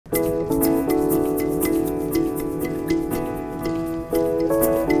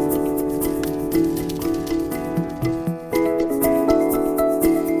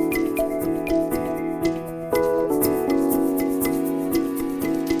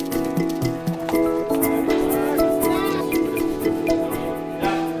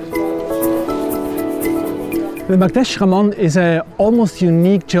The Magnesh Ramon is an almost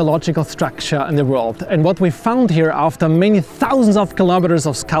unique geological structure in the world, and what we found here after many thousands of kilometers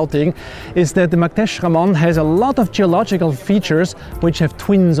of scouting is that the Magnesh Ramon has a lot of geological features which have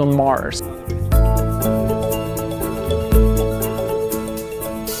twins on Mars.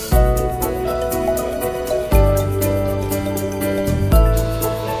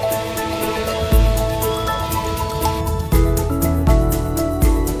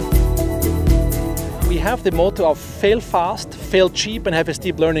 We have the motto of fail fast, fail cheap and have a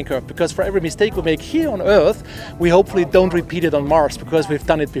steep learning curve, because for every mistake we make here on Earth, we hopefully don't repeat it on Mars because we've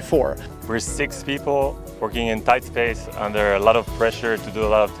done it before. We're 6 people working in tight space under a lot of pressure to do a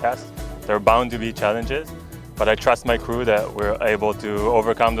lot of tests. There are bound to be challenges, but I trust my crew that we're able to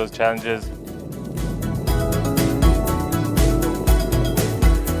overcome those challenges